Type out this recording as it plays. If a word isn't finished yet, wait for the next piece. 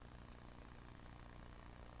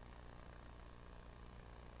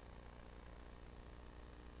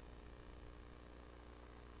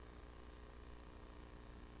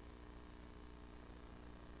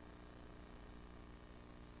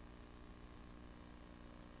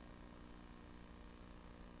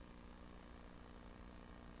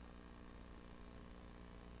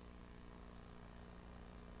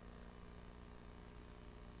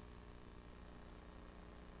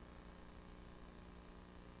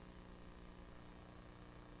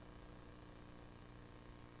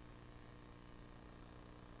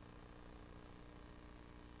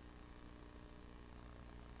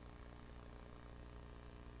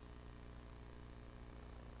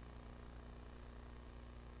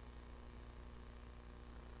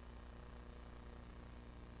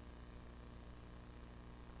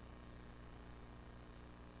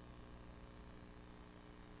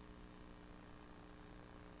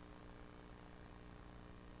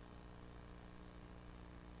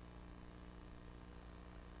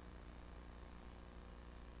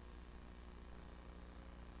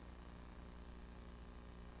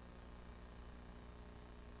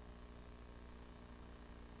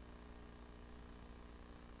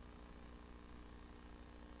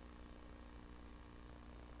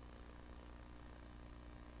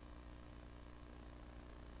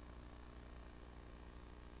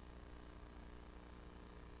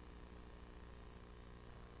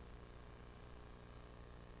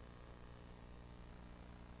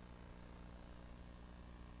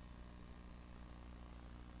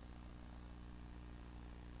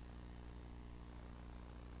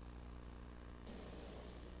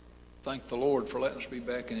Thank the Lord for letting us be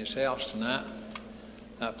back in His house tonight.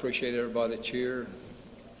 I appreciate everybody that's here.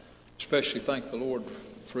 Especially thank the Lord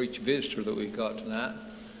for each visitor that we've got tonight.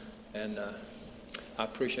 And I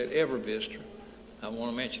appreciate every visitor. I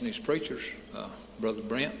want to mention these preachers, Brother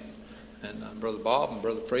Brent and Brother Bob and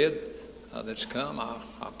Brother Fred that's come. I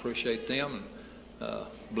appreciate them, and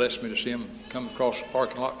blessed me to see them come across the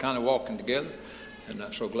parking lot kind of walking together. And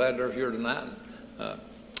so glad they're here tonight. And,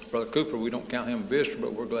 Brother Cooper, we don't count him a visitor,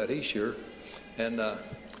 but we're glad he's here. And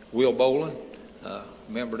Will Boland,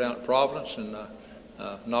 member down at Providence, and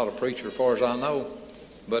not a preacher as far as I know,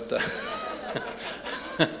 but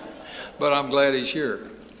but I'm glad he's here.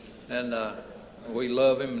 And we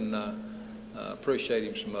love him and appreciate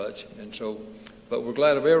him so much. And so, but we're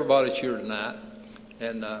glad of everybody that's here tonight.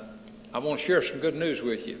 And I want to share some good news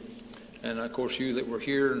with you. And of course, you that were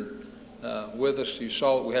here and with us, you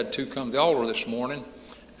saw that we had two come to the altar this morning.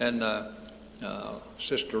 And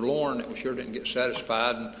Sister Lauren, that we sure didn't get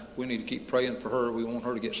satisfied, and we need to keep praying for her. We want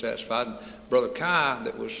her to get satisfied. And Brother Kai,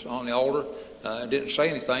 that was on the altar, didn't say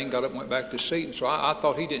anything, got up and went back to his seat. And so I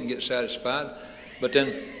thought he didn't get satisfied. But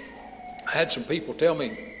then I had some people tell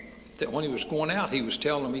me that when he was going out, he was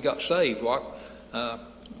telling them he got saved. Well,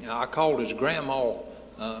 I called his grandma,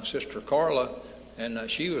 Sister Carla, and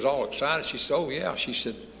she was all excited. She said, "Oh yeah," she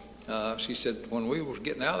said, when we were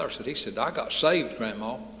getting out there, he said, "I got saved,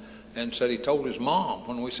 Grandma." And said he told his mom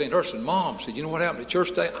when we seen her, said, "Mom," said, "you know what happened at church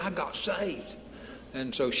today? I got saved."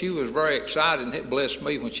 And so she was very excited, and it blessed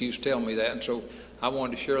me when she was telling me that. And so I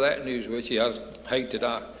wanted to share that news with you. I hate that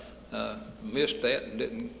I missed that and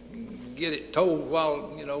didn't get it told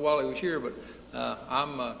while he was here, but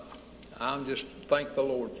I'm just thank the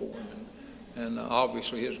Lord for him, and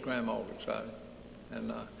obviously his grandma was excited.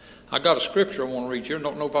 And I got a scripture I want to read here. I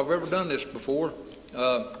don't know if I've ever done this before.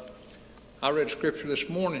 I read scripture this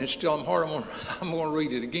morning. It's still in my heart. I'm going to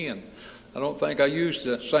read it again. I don't think I used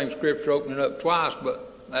the same scripture opening up twice,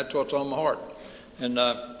 but that's what's on my heart. And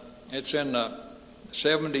it's in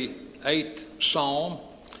 78th Psalm,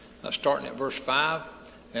 starting at verse 5.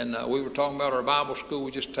 And we were talking about our Bible school we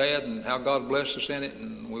just had and how God blessed us in it.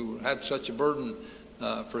 And we had such a burden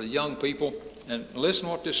for the young people. And listen to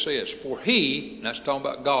what this says. For he, and that's talking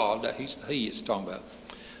about God, he's the he it's talking about.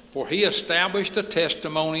 For he established a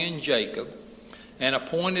testimony in Jacob and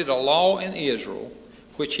appointed a law in Israel,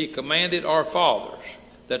 which he commanded our fathers,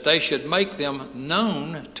 that they should make them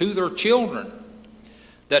known to their children,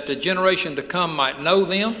 that the generation to come might know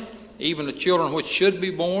them, even the children which should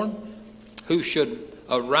be born, who should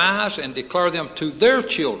arise and declare them to their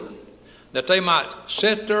children, that they might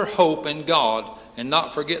set their hope in God and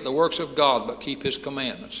not forget the works of God, but keep his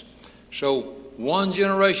commandments. So one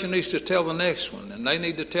generation needs to tell the next one, and they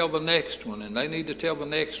need to tell the next one, and they need to tell the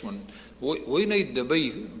next one. We need to be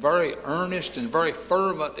very earnest and very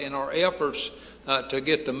fervent in our efforts to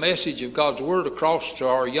get the message of God's word across to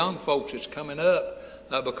our young folks that's coming up,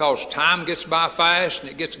 because time gets by fast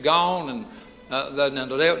and it gets gone, and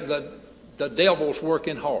the devil's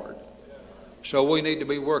working hard. So we need to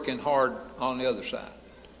be working hard on the other side.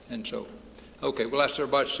 And so, okay, we'll ask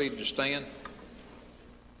everybody seated to stand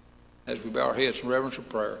as we bow our heads in reverence of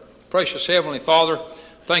prayer. Precious Heavenly Father,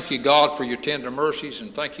 thank you, God, for your tender mercies,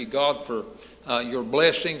 and thank you, God, for your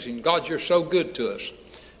blessings. And God, you're so good to us.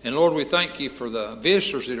 And Lord, we thank you for the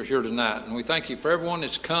visitors that are here tonight, and we thank you for everyone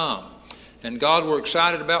that's come. And God, we're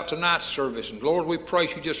excited about tonight's service. And Lord, we pray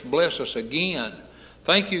you just bless us again.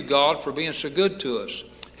 Thank you, God, for being so good to us.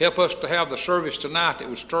 Help us to have the service tonight that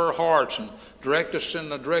would stir our hearts and direct us in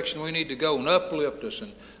the direction we need to go and uplift us,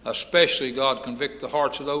 and especially, God, convict the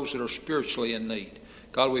hearts of those that are spiritually in need.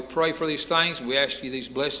 God, we pray for these things, and we ask you these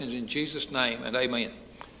blessings in Jesus' name, and amen.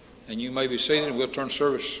 And you may be seated, and we'll turn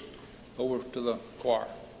service over to the choir.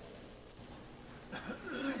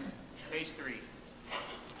 Page 3.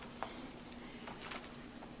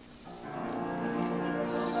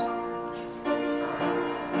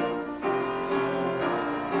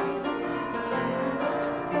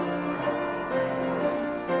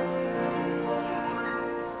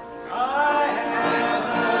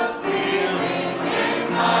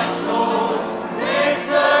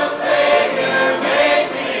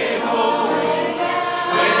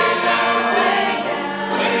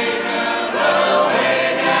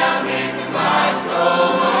 My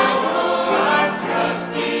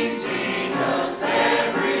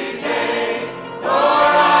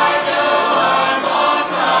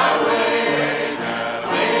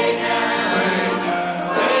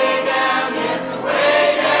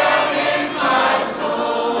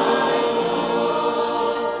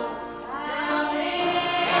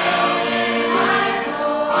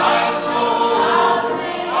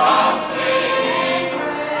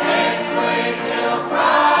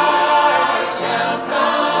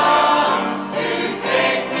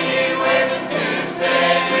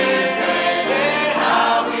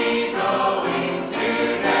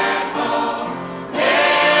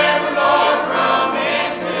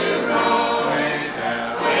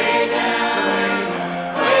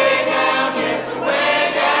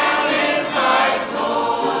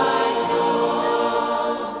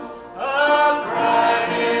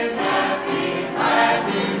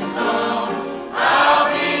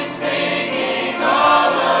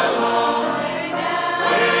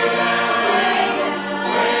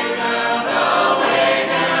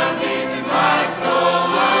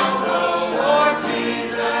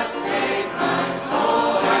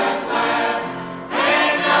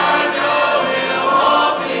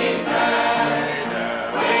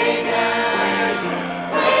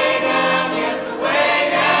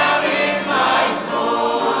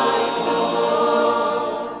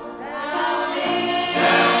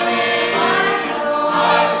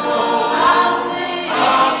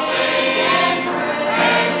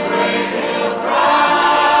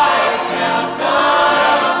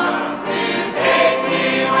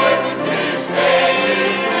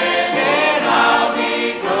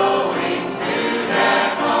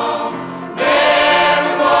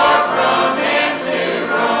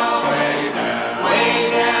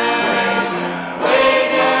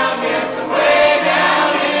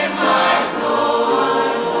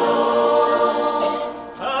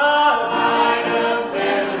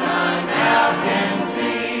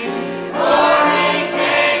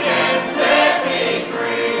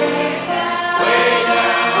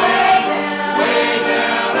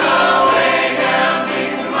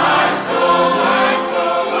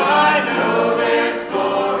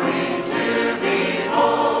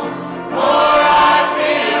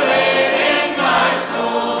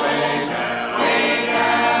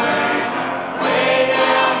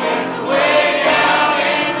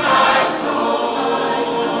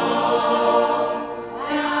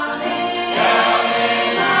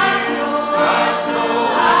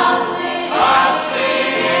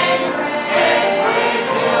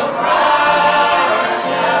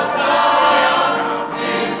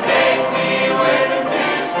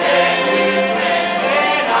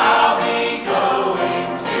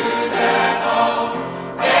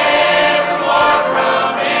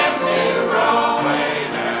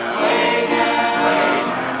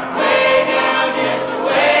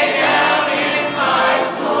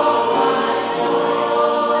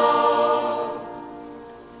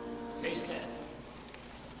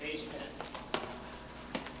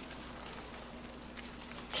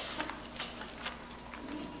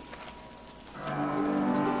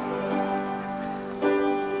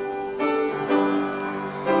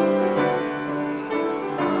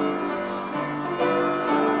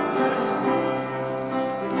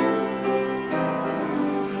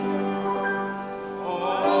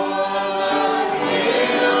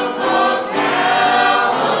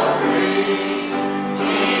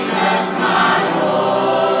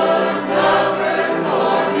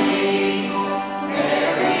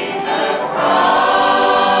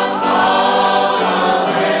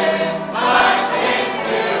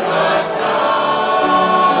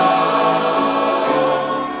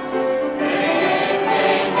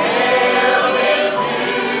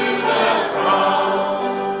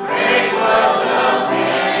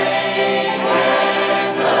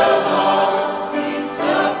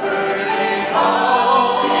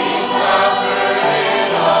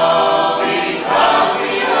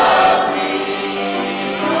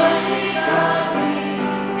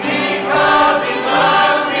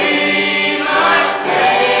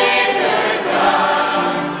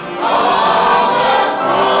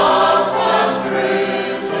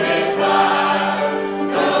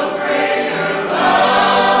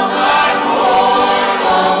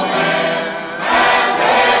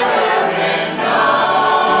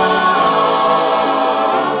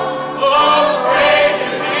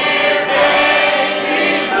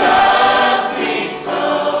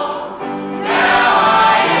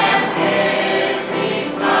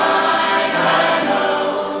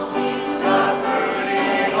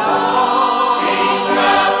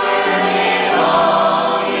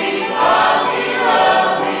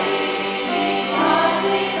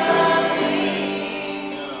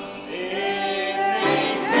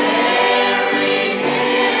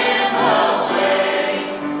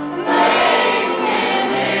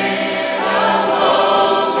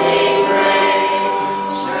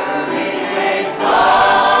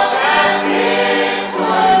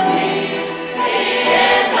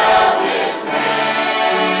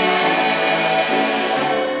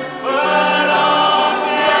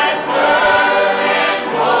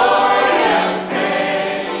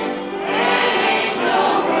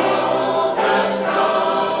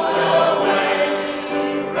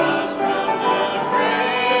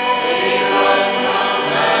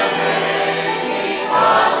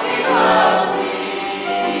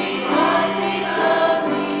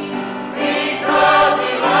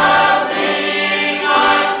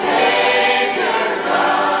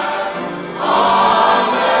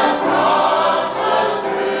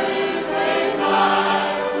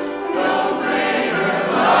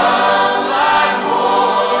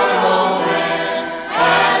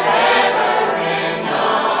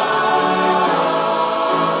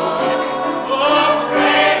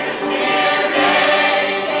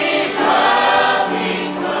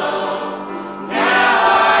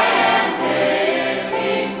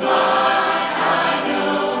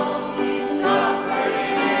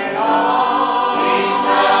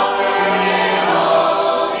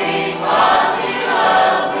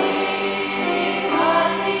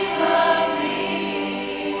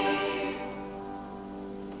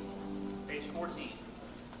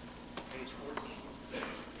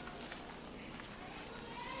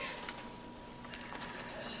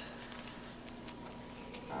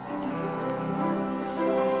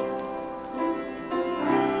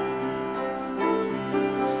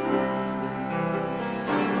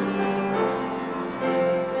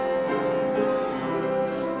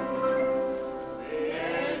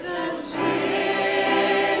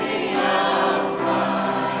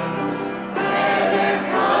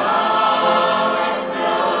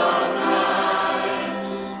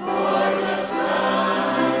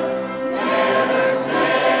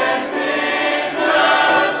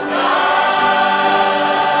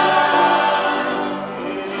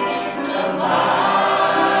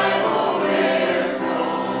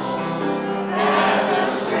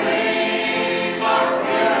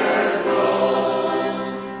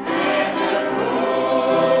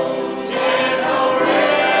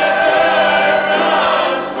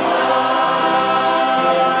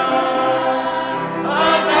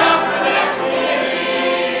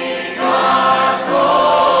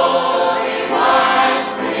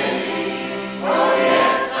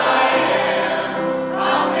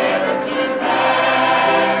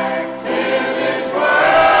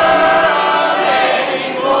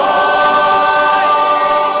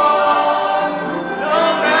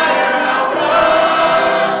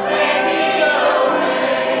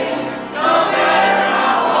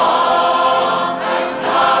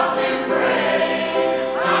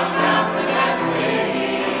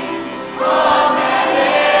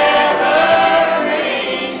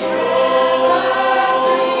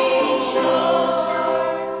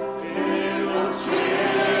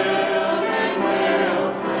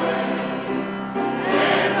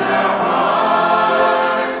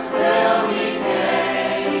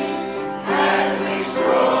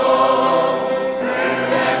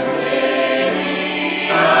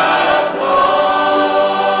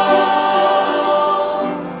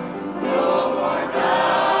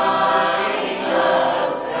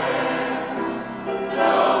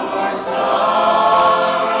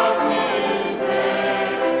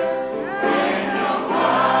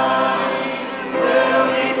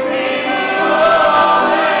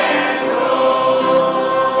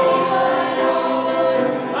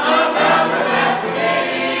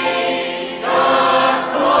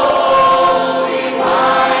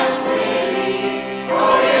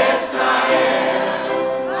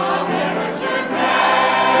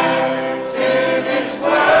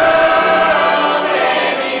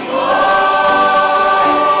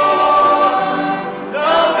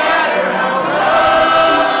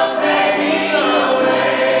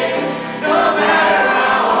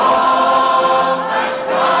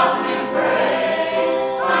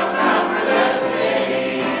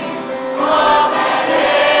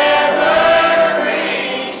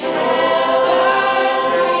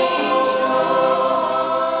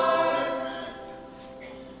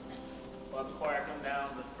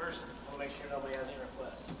nobody has any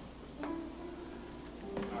requests. All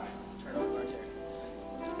right, turn over our chair.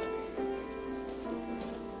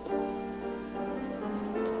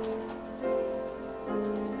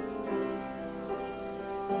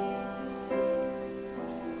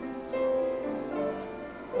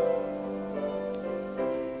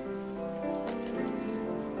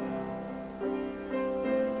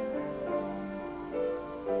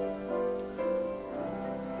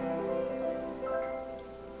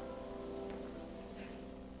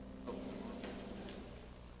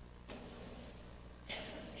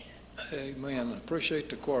 Amen. I appreciate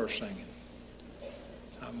the choir singing.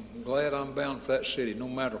 I'm glad I'm bound for that city. No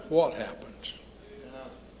matter what happens,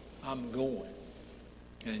 I'm going.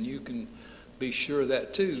 And you can be sure of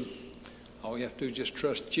that too. All you have to do is just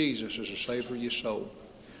trust Jesus as a Savior of your soul.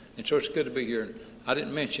 And so it's good to be here. I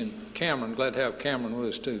didn't mention Cameron. Glad to have Cameron with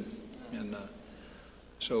us too. And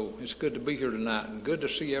so it's good to be here tonight and good to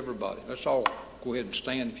see everybody. Let's all go ahead and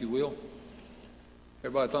stand if you will.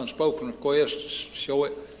 Everybody with unspoken requests, show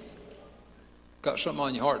it. Got something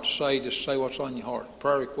on your heart to say, just say what's on your heart.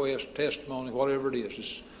 Prayer request, testimony, whatever it is,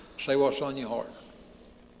 just say what's on your heart.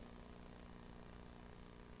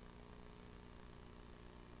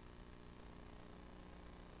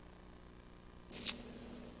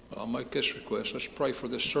 Well, I'll make this request. Let's pray for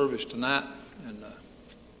this service tonight. And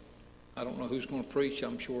I don't know who's going to preach.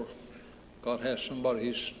 I'm sure God has somebody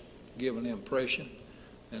who's given the impression.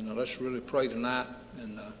 And let's really pray tonight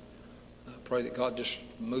and pray that God just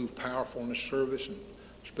move powerful in this service and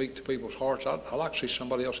speak to people's hearts. I'd like to see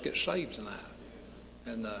somebody else get saved tonight.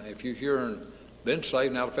 And if you're here and been saved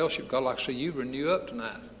and out of fellowship, God would like to see you renew up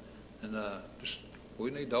tonight. And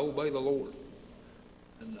we need to obey the Lord.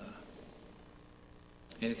 And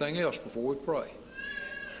anything else before we pray?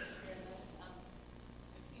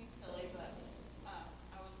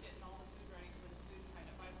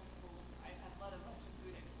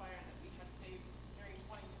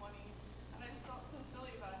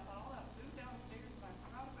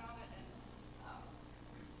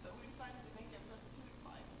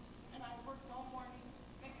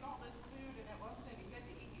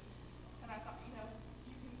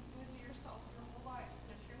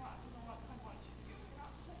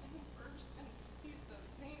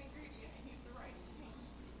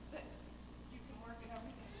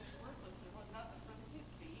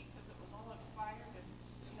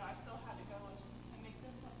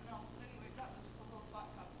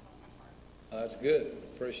 That's good.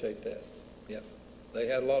 Appreciate that. Yep. They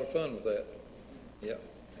had a lot of fun with that. Yep.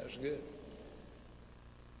 That's good.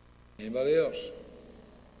 Anybody else?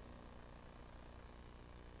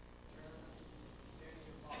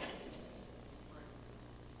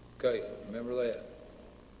 Okay. Remember that.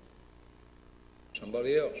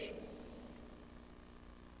 Somebody else?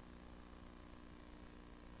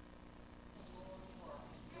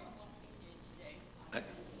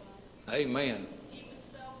 Amen.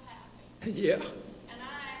 Yeah. And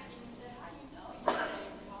I asked him, he said, how you know? He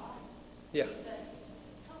said, Todd. Yeah. He said,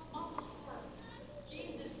 because my heart,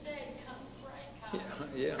 Jesus said, come pray, come.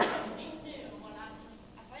 Yeah. He knew when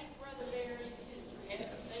I think Brother Barry's sister they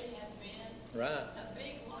had been Right. a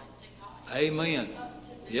big light to God. Amen. Up to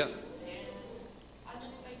me. Yeah. And I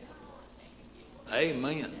just think,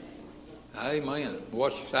 Amen. Amen.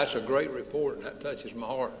 That's a great report. That touches my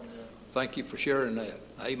heart. Thank you for sharing that.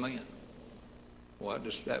 Amen. Well,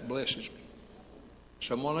 that blesses me.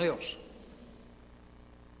 Someone else.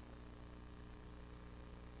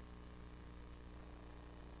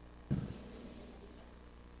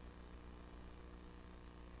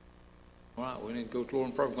 All right, we need to go to Lord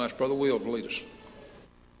in prayer. Ask Brother Will to lead us.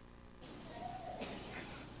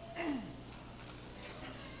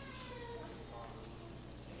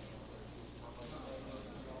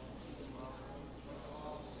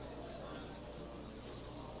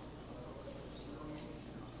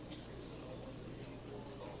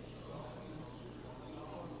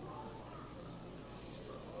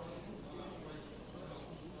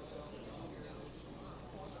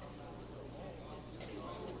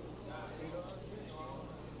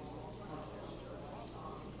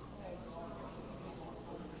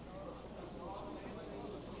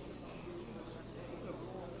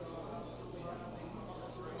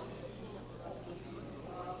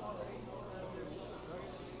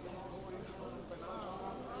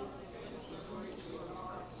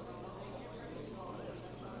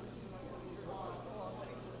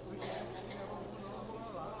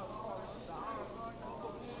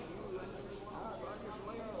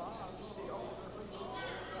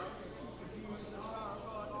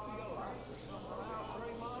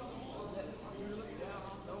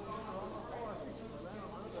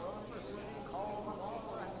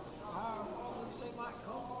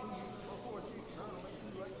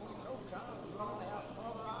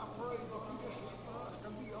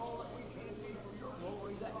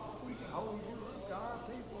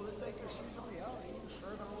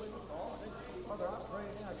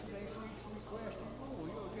 today's request and oh,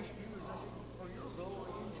 you'll just use us for your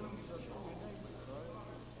glory in Jesus' holy name.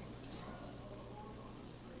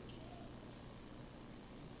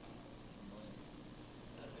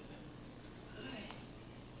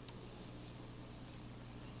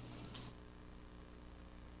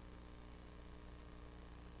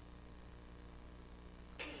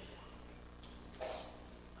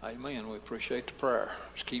 Amen. We appreciate the prayer.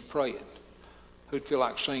 Just keep praying. Who'd feel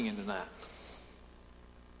like singing tonight?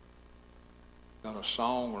 Got a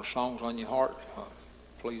song or songs on your heart?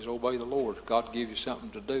 Please obey the Lord. If God give you something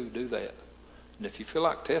to do, do that. And if you feel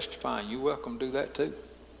like testifying, you're welcome to do that too.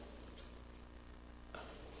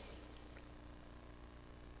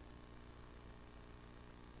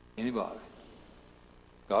 Anybody?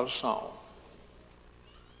 Got a song?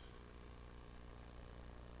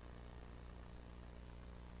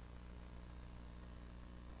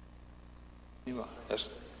 Anybody? That's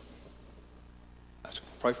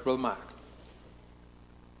pray for Brother Mike.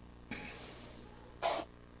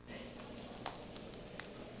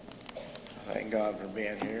 Thank God for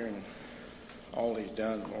being here and all He's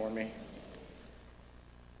done for me.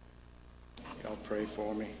 Y'all pray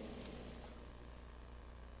for me.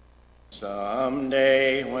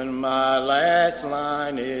 Someday when my last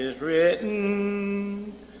line is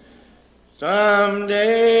written,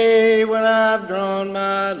 someday when I've drawn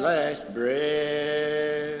my last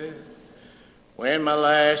breath, when my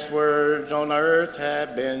last words on earth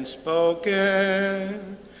have been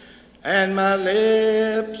spoken, and my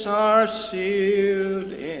lips are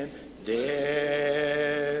sealed in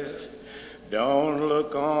death, don't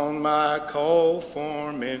look on my cold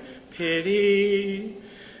form in pity.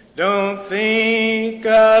 Don't think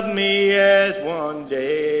of me as one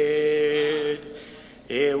dead.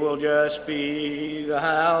 It will just be the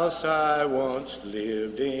house I once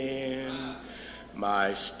lived in.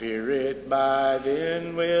 My spirit by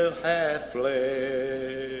then will have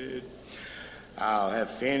fled. I'll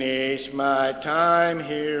have finished my time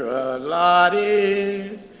here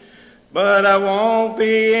allotted, but I won't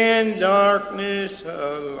be in darkness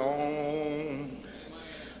alone.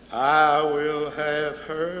 I will have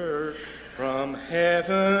heard from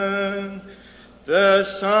heaven the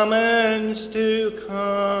summons to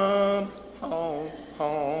come home.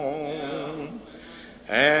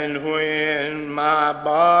 And when my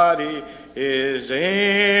body is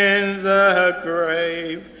in the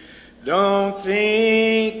grave, don't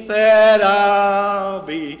think that I'll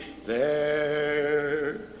be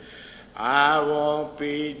there. I won't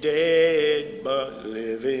be dead but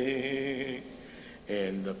living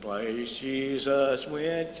in the place Jesus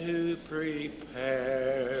went to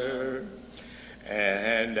prepare.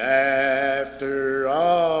 And after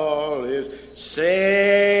all is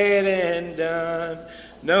said and done,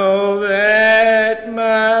 know that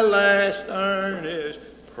my last earnest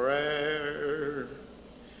prayer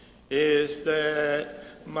is that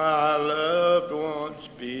my loved ones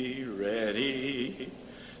be ready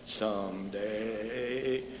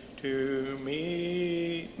someday to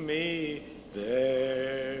meet me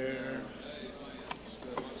there.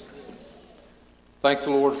 Thank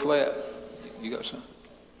the Lord for that. You got something?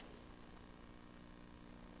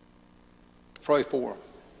 Pray for them.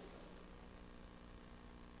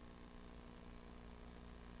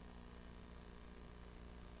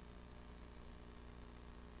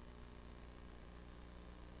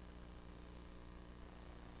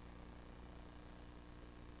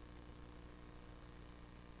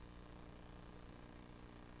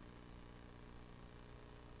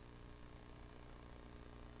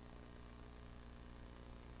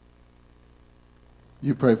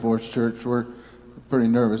 You pray for us, church. We're pretty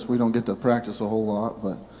nervous. We don't get to practice a whole lot,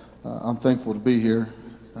 but I'm thankful to be here.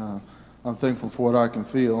 I'm thankful for what I can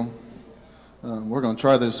feel. We're going to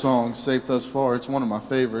try this song, Safe Thus Far. It's one of my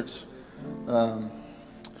favorites.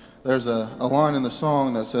 There's a line in the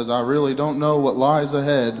song that says, I really don't know what lies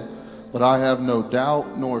ahead, but I have no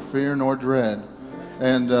doubt, nor fear, nor dread.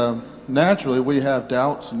 And naturally we have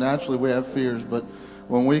doubts, naturally we have fears, but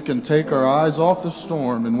when we can take our eyes off the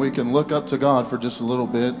storm and we can look up to God for just a little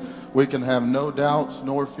bit, we can have no doubts,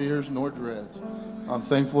 nor fears, nor dreads. I'm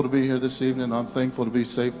thankful to be here this evening. I'm thankful to be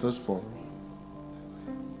safe thus far.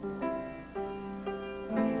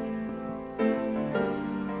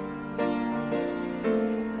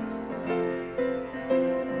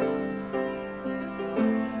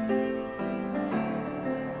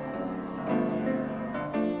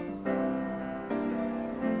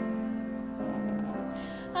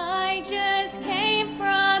 I just came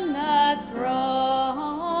from the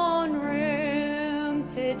throne room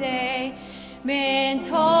today, been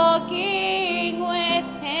talking with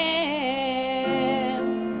him.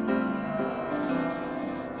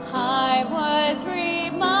 was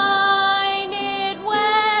reminded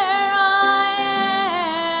where I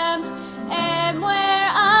am and where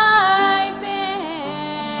I've been.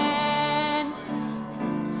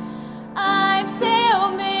 I've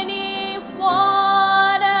sailed many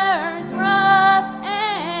waters, rough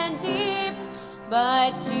and deep,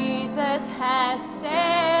 but Jesus has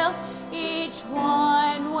sailed each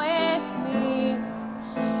one with me.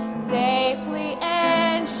 Safely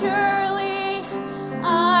and surely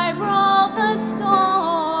I roll the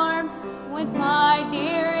storms with my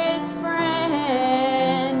dearest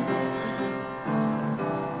friend.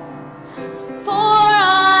 For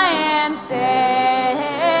I am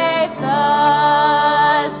safe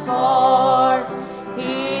thus far.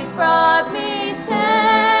 He's brought me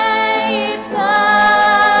safe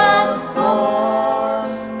thus far.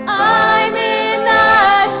 I'm in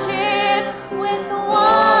the ship with the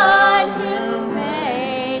one who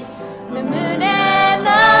made the moon and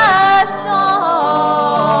the stars.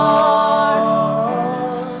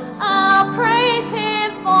 I'll praise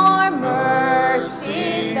him for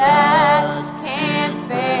mercy that can't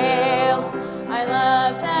fail. I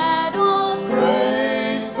love that old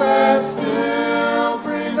Grace that still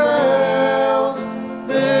prevails.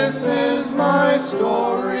 This is my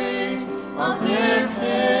story. I'll give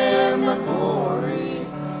him the glory.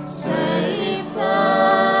 safe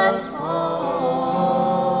thus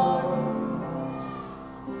far.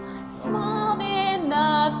 I've smiled in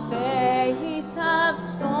the face of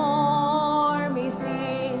stormy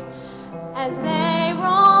sea as they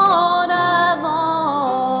rolled along.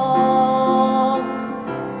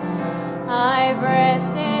 I've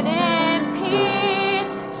rested in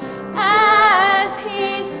peace as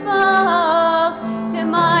he spoke to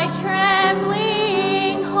my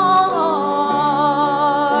trembling heart.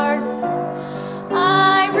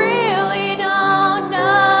 I really don't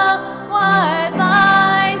know what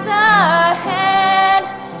lies ahead,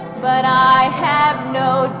 but I have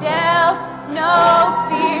no doubt, no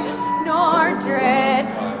fear, nor dread.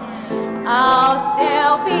 I'll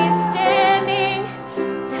still be standing,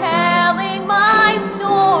 telling my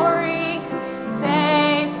story,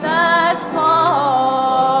 safe thus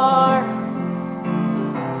far.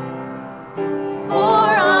 For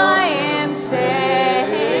I am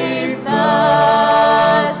safe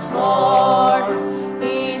thus far.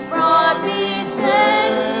 He's brought me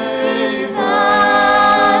safe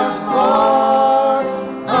thus far.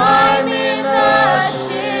 I'm in the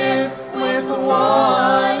ship with the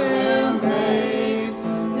one who made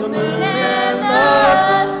the moon and the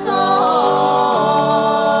stars.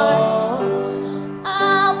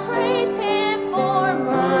 I'll praise him for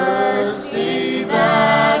mercy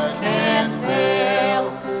that can't fail.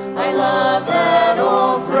 I love that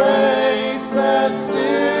old Grace that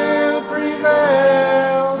still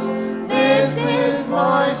prevails. This is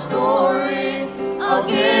my story. I'll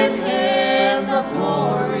give him the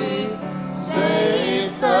glory,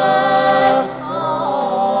 Safe thus far.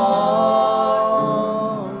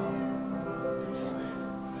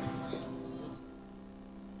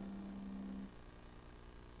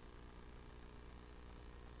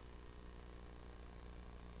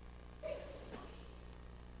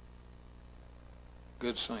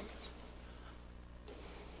 Good singing.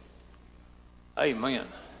 Amen.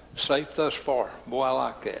 Safe thus far. Boy, I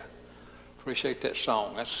like that. Appreciate that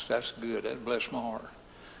song. That's good. That blessed my heart.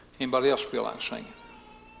 Anybody else feel like singing?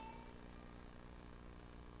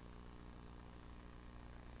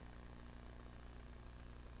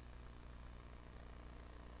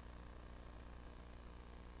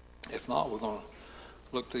 If not, we're going to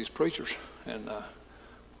look to these preachers. And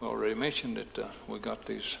we already mentioned that we got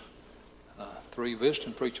these 3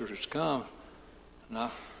 visiting preachers that's come. And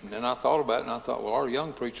then I thought about it, and I thought, well, our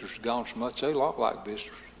young preachers have gone so much, they look like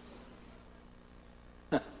visitors.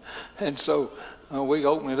 And so we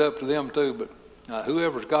open it up to them too. But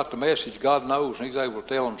whoever's got the message, God knows, and he's able to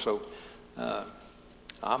tell them. So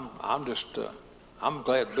I'm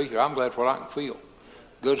glad to be here. I'm glad for what I can feel.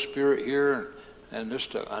 Good spirit here, and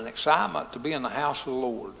just an excitement to be in the house of the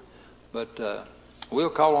Lord. But we'll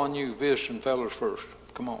call on you visiting fellows first.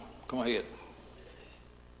 Come on, come ahead.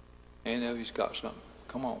 Any of you's got something?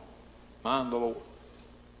 Come on. Mind the Lord.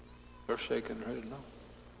 They're shaking their head no.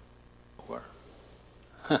 Where?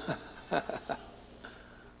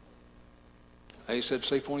 He said,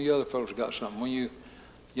 see if one of you other fellows got something. One of you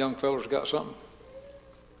young fellows got something?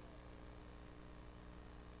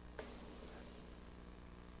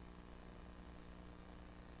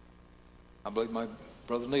 I believe my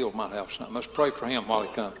brother Neal might have something. Let's pray for him while he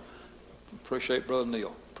comes. Appreciate Brother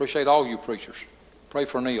Neal. Appreciate all you preachers. Pray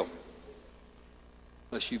for Neal.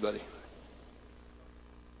 Bless you, buddy.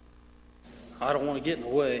 I don't want to get in the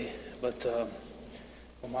way, but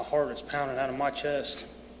my heart is pounding out of my chest.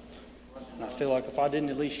 And I feel like if I didn't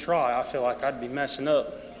at least try, I feel like I'd be messing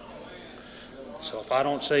up. So if I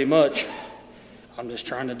don't say much, I'm just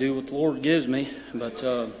trying to do what the Lord gives me. But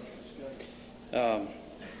I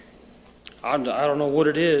don't know what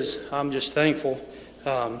it is. I'm just thankful.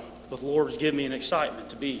 But the Lord has given me an excitement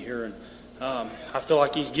to be here. And I feel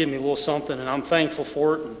like He's given me a little something, and I'm thankful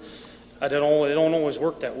for it. And it don't always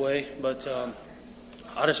work that way, but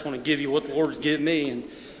I just want to give you what the Lord has given me. And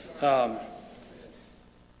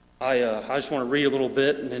I just want to read a little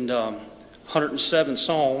bit, and 107th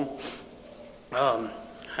Psalm.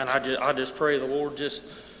 And I just pray the Lord just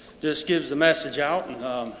gives the message out.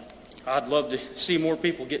 And I'd love to see more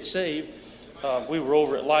people get saved. We were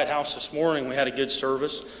over at Lighthouse this morning. We had a good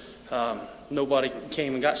service. Nobody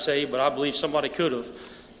came and got saved, but I believe somebody could have.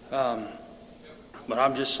 But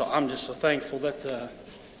I'm just so thankful that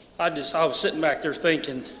I was sitting back there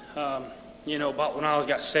thinking, about when I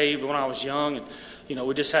got saved when I was young, and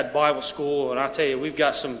we just had Bible school, and I tell you, we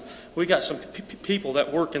got some people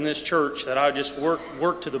that work in this church that I just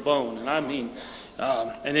work to the bone, and I mean.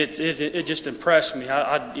 And it just impressed me.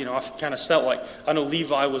 I kind of felt like, I know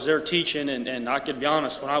Levi was there teaching, and I could be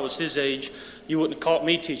honest, when I was his age, you wouldn't have caught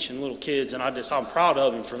me teaching little kids, and I'm proud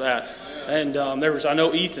of him for that. And I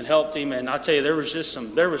know Ethan helped him, and I tell you, there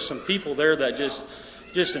was some people there that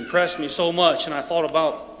just impressed me so much. And I thought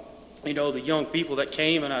about, the young people that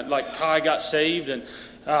came, and like Kai got saved, and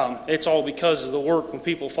it's all because of the work when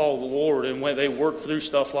people follow the Lord and when they work through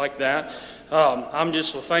stuff like that. I'm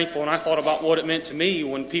just so thankful, and I thought about what it meant to me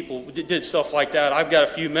when people did stuff like that. I've got a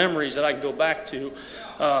few memories that I can go back to,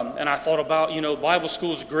 and I thought about, Bible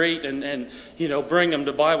school is great, and bring them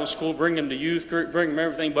to Bible school, bring them to youth group, bring them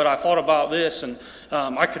everything, but I thought about this, and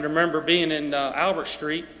I can remember being in Albert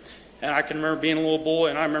Street, and I can remember being a little boy,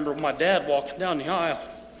 and I remember my dad walking down the aisle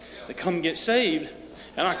to come get saved,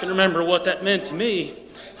 and I can remember what that meant to me.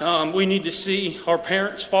 We need to see our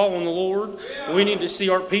parents following the Lord. We need to see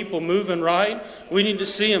our people moving right. We need to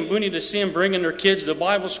see them. We need to see them bringing their kids to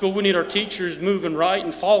Bible school. We need our teachers moving right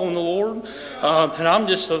and following the Lord. And I'm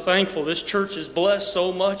just so thankful. This church is blessed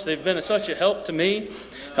so much. They've been such a help to me.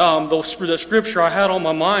 The scripture I had on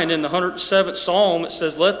my mind in the 107th Psalm, it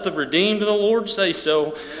says, "Let the redeemed of the Lord say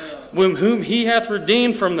so, whom He hath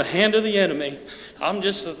redeemed from the hand of the enemy." I'm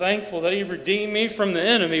just so thankful that He redeemed me from the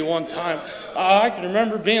enemy one time. I can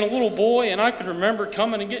remember being a little boy, and I can remember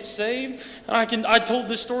coming to get saved. And I told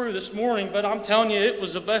this story this morning, but I'm telling you, it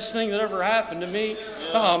was the best thing that ever happened to me.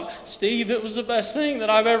 Steve, it was the best thing that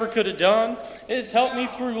I've ever could have done. It's helped me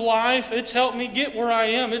through life. It's helped me get where I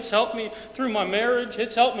am. It's helped me through my marriage.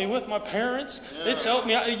 It's helped me with my parents. It's helped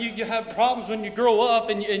me. You have problems when you grow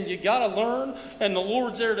up, and you got to learn, and the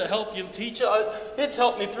Lord's there to help you teach you. It's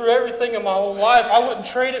helped me through everything in my whole life. I wouldn't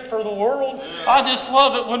trade it for the world. I just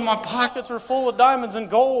love it when my pockets are full of diamonds and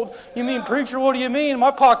gold. You mean, preacher, what do you mean?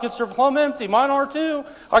 My pockets are plumb empty. Mine are too.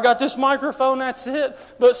 I got this microphone, that's it.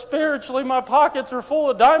 But spiritually, my pockets are full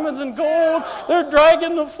of diamonds and gold. They're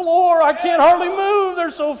dragging the floor. I can't hardly move.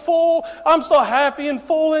 They're so full. I'm so happy and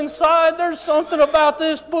full inside. There's something about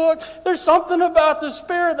this book. There's something about the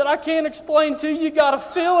Spirit that I can't explain to you. You got to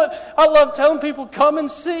feel it. I love telling people, come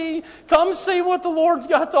and see. Come see what the Lord's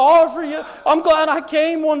got to offer you. I'm glad I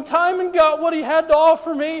came one time and got what He had to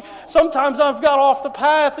offer me. Sometimes I've got off the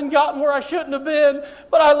path and gotten where I shouldn't have been,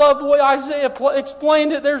 but I love the way Isaiah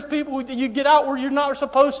explained it. There's people, you get out where you're not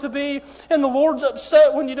supposed to be, and the Lord's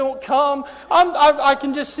upset when you don't come. I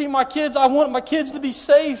can just see my kids. I want my kids to be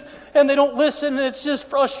safe, and they don't listen, and it's just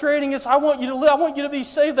frustrating. I want you to live. I want you to be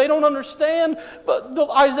saved. They don't understand, but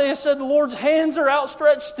Isaiah said the Lord's hands are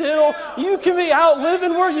outstretched still. You can be out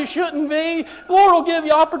living where you shouldn't be. The Lord will give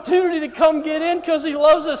you opportunity to come get in because He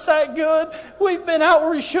loves us that good. We've been out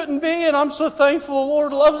where we shouldn't be, and I'm so thankful the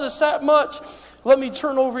Lord loves us that much. Let me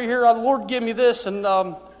turn over here. The Lord gave me this, and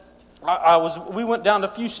we went down to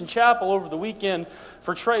Houston Chapel over the weekend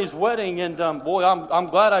for Trey's wedding, and boy, I'm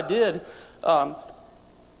glad I did. I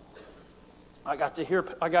got to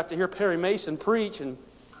hear Perry Mason preach, and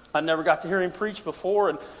I never got to hear him preach before,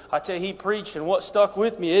 and I tell you, he preached, and what stuck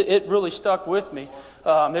with me, it really stuck with me.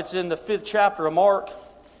 It's in the 5th chapter of Mark.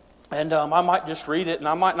 And I might just read it, and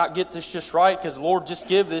I might not get this just right because the Lord just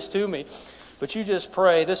give this to me. But you just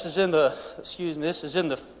pray. This is in the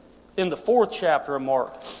 4th chapter of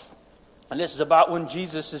Mark, and this is about when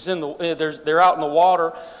Jesus is they're out in the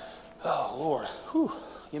water. Oh Lord, whew.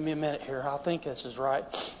 Give me a minute here. I think this is right.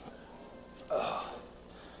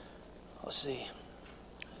 Let's see.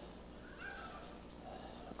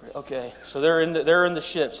 Okay, so they're in the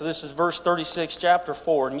ship. So this is verse 36, chapter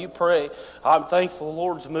 4. And you pray, I'm thankful the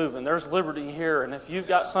Lord's moving. There's liberty here. And if you've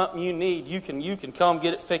got something you need, you can come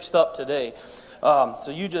get it fixed up today.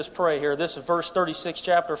 So you just pray here. This is verse 36,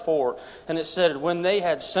 chapter 4. And it said, when they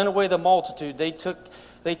had sent away the multitude, they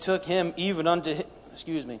took him even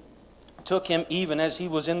took him even as he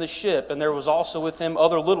was in the ship. And there was also with him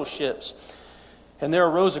other little ships. And there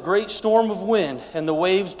arose a great storm of wind, and the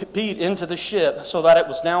waves beat into the ship, so that it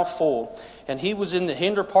was now full. And he was in the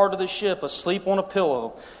hinder part of the ship, asleep on a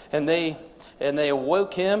pillow. And they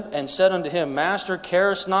awoke him, and said unto him, Master,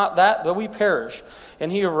 carest not that we perish?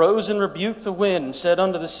 And he arose and rebuked the wind, and said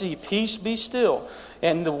unto the sea, Peace, be still.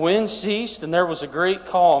 And the wind ceased, and there was a great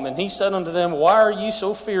calm. And he said unto them, Why are ye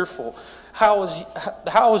so fearful? How is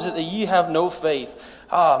it that ye have no faith?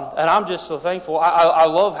 And I'm just so thankful. I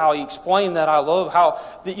love how he explained that. I love how,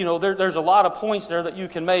 there's a lot of points there that you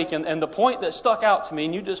can make. And the point that stuck out to me,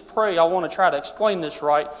 and you just pray, I want to try to explain this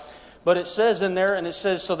right. But it says in there, and it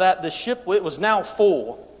says, so that the ship, it was now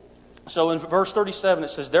full. So in verse 37, it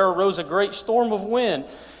says, there arose a great storm of wind,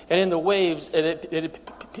 and in the waves, and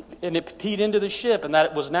it beat into the ship, and that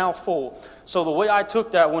it was now full. So the way I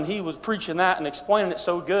took that when he was preaching that and explaining it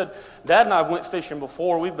so good, Dad and I went fishing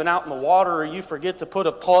before. We've been out in the water, or you forget to put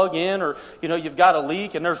a plug in, or you've got a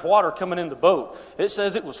leak and there's water coming in the boat. It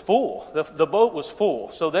says it was full. The boat was full,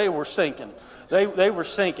 so they were sinking. They were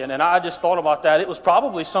sinking, and I just thought about that. It was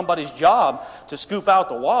probably somebody's job to scoop out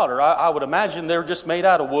the water. I would imagine they were just made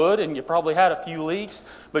out of wood, and you probably had a few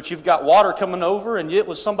leaks, but you've got water coming over, and it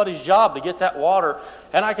was somebody's job to get that water.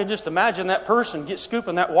 And I can just imagine that person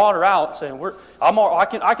scooping that water out, saying,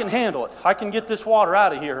 I can handle it. I can get this water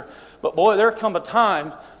out of here. But boy, there come a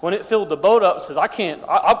time when it filled the boat up and says,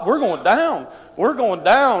 we're going down. We're going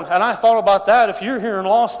down. And I thought about that. If you're here and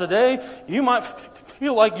lost today, you might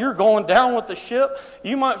feel like you're going down with the ship.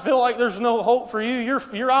 You might feel like there's no hope for you.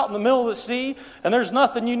 You're out in the middle of the sea and there's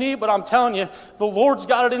nothing you need. But I'm telling you, the Lord's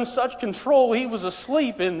got it in such control. He was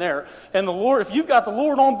asleep in there. And the Lord, if you've got the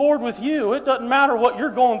Lord on board with you, it doesn't matter what you're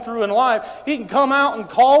going through in life. He can come out and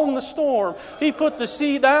calm the storm. He put the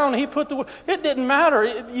sea down. It didn't matter.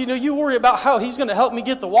 You worry about how he's going to help me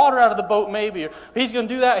get the water out of the boat maybe. Or he's going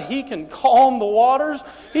to do that. He can calm the waters.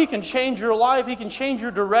 He can change your life. He can change your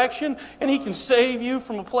direction. And he can save you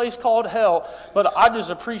from a place called hell. But I just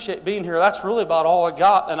appreciate being here. That's really about all I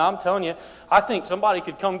got. And I'm telling you, I think somebody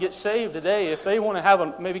could come get saved today if they want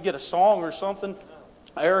to maybe get a song or something.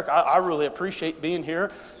 Eric, I really appreciate being here.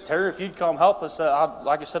 Terry, if you'd come help us,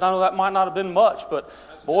 like I said, I know that might not have been much, but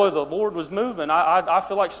boy, the Lord was moving. I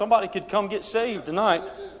feel like somebody could come get saved tonight.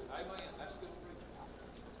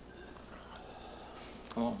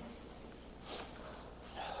 Come on.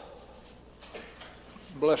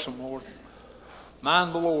 Bless them, Lord.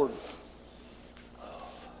 Mind the Lord.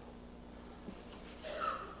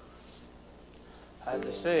 As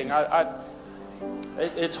they sing,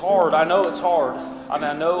 it's hard. I know it's hard.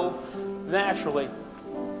 I know naturally.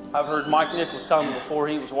 I've heard Mike Nichols tell me before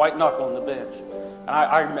he was white knuckle on the bench.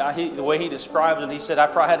 And the way he described it, he said, I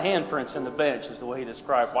probably had handprints in the bench, is the way he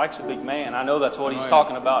described it. Mike's a big man. I know that's what he's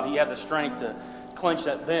talking about. He had the strength to clench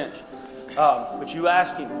that bench. But you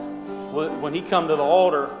ask him, when he come to the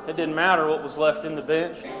altar, it didn't matter what was left in the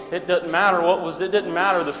bench. It didn't matter it didn't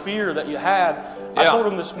matter the fear that you had. Yeah. I told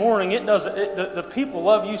him this morning, the people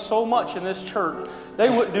love you so much in this church. They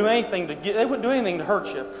wouldn't do anything to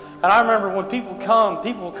hurt you. And I remember when people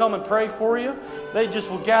will come and pray for you. They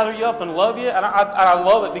just will gather you up and love you. And I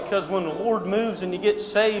love it because when the Lord moves and you get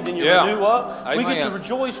saved and you renew up, Amen. We get to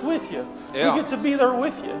rejoice with you. Yeah. We get to be there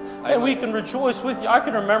with you. Amen. And we can rejoice with you. I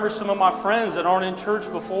can remember some of my friends that aren't in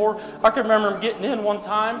church before. I can remember them getting in one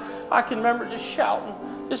time. I can remember just shouting.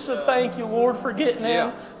 Just say, thank you, Lord, for getting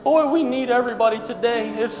in. Boy, we need everybody today.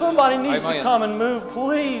 If somebody needs to come and move,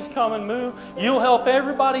 please come and move. You'll help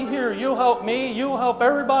everybody here. You'll help me. You'll help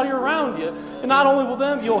everybody around you. And not only will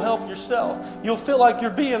them, you'll help yourself. You'll feel like you're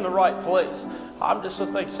being in the right place. I'm just so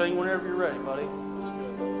thankful. Sing whenever you're ready, buddy.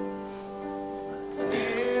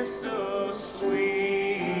 It's so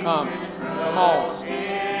sweet. Come on.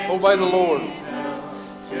 Obey the Lord.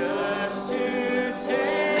 Just to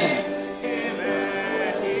take him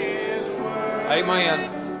at his word. Amen.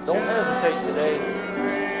 Don't hesitate today. I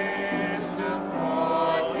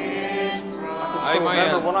can still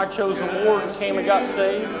remember when I chose the Lord and came and got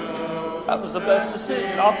saved. That was the best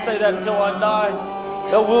decision. I'll say that until I die.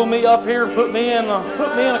 They'll wheel me up here and put me in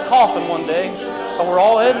a coffin one day. So we're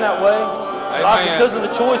all heading that way. Because of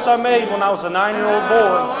the choice I made when I was a 9-year-old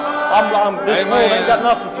boy. This world ain't got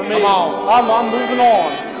nothing for me. I'm moving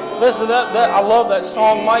on. Listen, I love that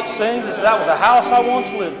song Mike sings. It says, that was a house I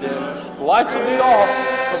once lived in. The lights will be off,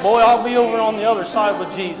 but boy, I'll be over on the other side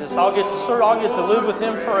with Jesus. I'll get to live with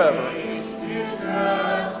Him forever.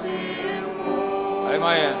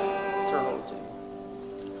 Amen. Turn over to you.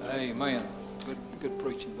 Amen. Good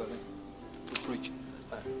preaching, buddy. Good preaching.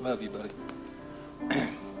 I love you, buddy.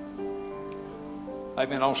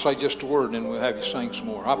 Amen. I'll say just a word, and then we'll have you sing some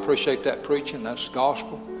more. I appreciate that preaching. That's the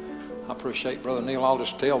gospel. I appreciate Brother Neal. I'll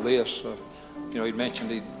just tell this. He mentioned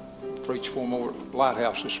he preached for me over at the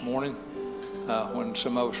Lighthouse this morning. When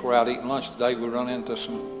some of us were out eating lunch today, we run into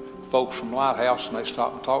some folks from Lighthouse, and they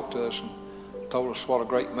stopped and talked to us and told us what a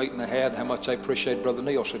great meeting they had, how much they appreciated Brother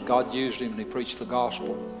Neal. Said God used him and he preached the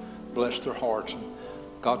gospel, blessed their hearts, and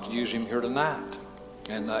God used him here tonight.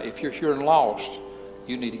 And if you're here and lost,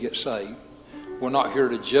 you need to get saved. We're not here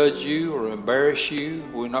to judge you or embarrass you.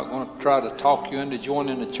 We're not going to try to talk you into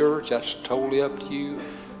joining the church. That's totally up to you.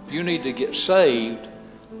 You need to get saved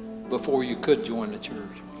before you could join the church.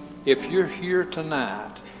 If you're here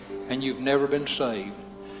tonight and you've never been saved,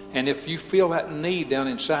 and if you feel that need down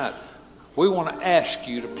inside, we want to ask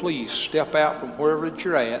you to please step out from wherever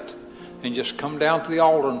you're at and just come down to the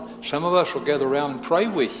altar, and some of us will gather around and pray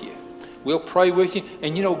with you. We'll pray with you,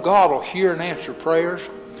 and God will hear and answer prayers.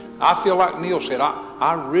 I feel like Neal said,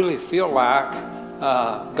 I really feel like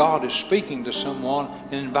God is speaking to someone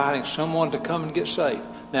and inviting someone to come and get saved.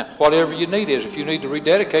 Now, whatever your need is, if you need to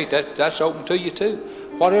rededicate, that's open to you too.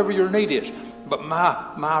 Whatever your need is. But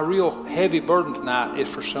my real heavy burden tonight is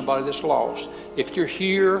for somebody that's lost. If you're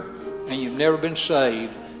here and you've never been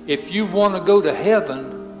saved, if you want to go to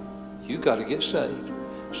heaven, you got to get saved.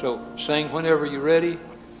 So sing whenever you're ready,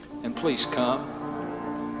 and please come.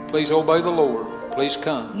 Please obey the Lord. Please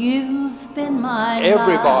come. You've been my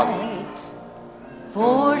Everybody. light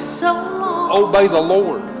for so long. Obey the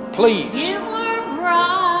Lord. Please. You were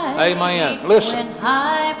right. Amen. Listen. When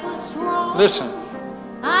I was wrong. Listen.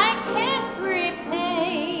 I can't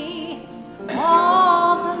repay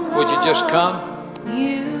all the love Would you just come?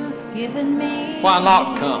 you've given me. Why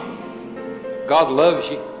not come? God loves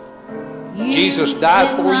you. You've Jesus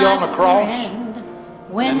died been for you on my the cross. friend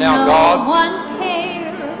when And now no God- one cared.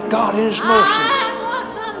 God in His mercies, I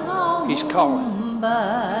was alone, He's calling.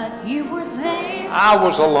 but you were there. I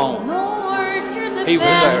was alone. Lord, you're the He was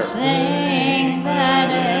best there. thing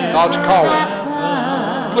that ever God's calling.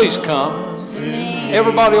 happened Please come. to me.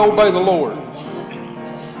 Everybody obey the Lord.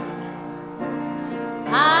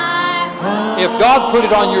 If God put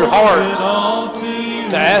it on your heart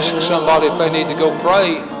to ask somebody if they need to go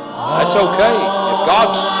pray, that's okay. If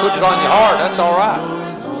God's put it on your heart, that's all right.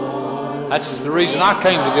 That's the reason I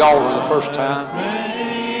came to the altar the first time.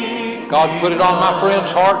 God put it on my friend's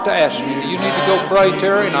heart to ask me, do you need to go pray,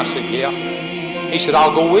 Terry? And I said, yeah. He said,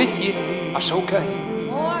 I'll go with you. I said, okay.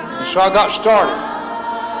 And so I got started.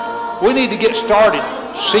 We need to get started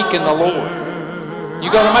seeking the Lord.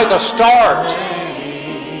 You're going to make a start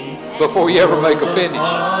before you ever make a finish.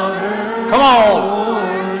 Come on.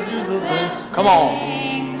 Come on.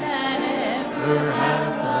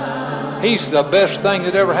 He's the best thing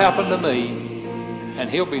that ever happened to me, and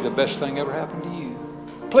He'll be the best thing ever happened to you.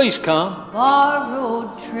 Please come.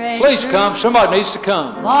 Borrowed treasure. Please come. Somebody needs to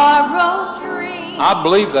come. Borrowed dreams. I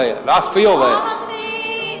believe that. I feel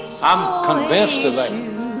that. I'm convinced of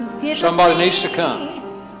that. Somebody needs to come.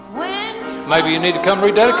 Maybe you need to come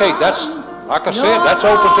rededicate. That's, like I said, that's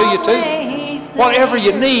open to you too. Whatever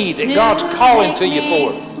you need that God's calling to you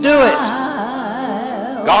for, do it.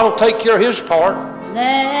 God will take care of His part.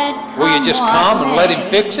 Will you just come and let Him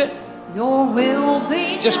fix it? Your will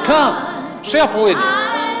be Just come. Simple, isn't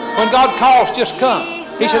it? When God calls, just come.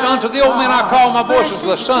 He said, unto the old men I call, my voice is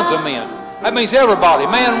the sons of men. That means everybody,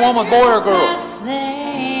 man, woman, boy, or girl.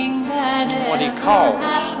 When He calls,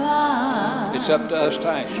 it's up to us to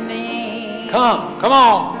answer. Come. Come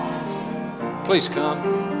on. Please come.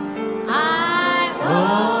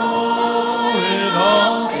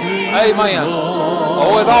 Amen.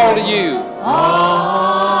 Owe it all to you.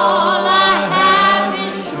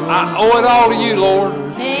 I owe it all to you, Lord.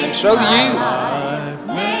 And so do you.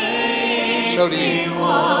 So do you.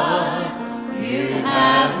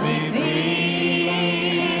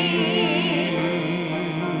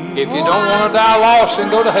 If you don't want to die lost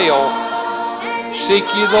and go to hell, seek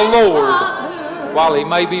ye the Lord while He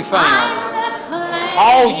may be found.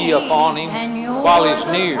 Call ye upon Him while He's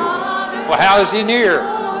near. Well, how is He near?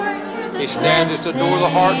 He stands at the door of the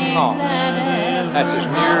heart and knocks. That's as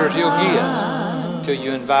near as He'll get till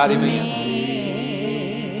you invite Him in.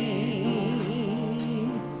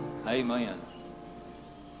 Amen.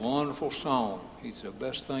 Wonderful song. He's the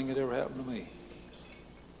best thing that ever happened to me.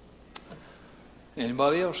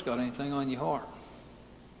 Anybody else got anything on your heart?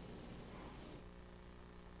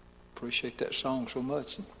 Appreciate that song so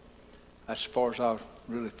much. That's as far as I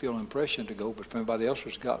really feel impression to go, but if anybody else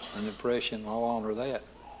has got an impression, I'll honor that.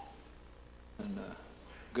 And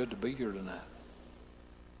good to be here tonight.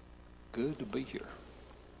 Good to be here.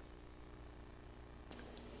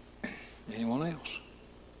 Anyone else?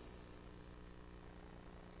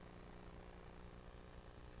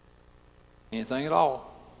 Anything at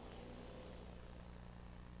all?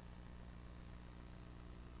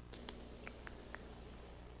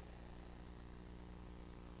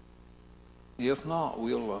 If not,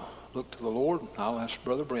 we'll look to the Lord. I'll ask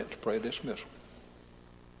Brother Brent to pray dismissal.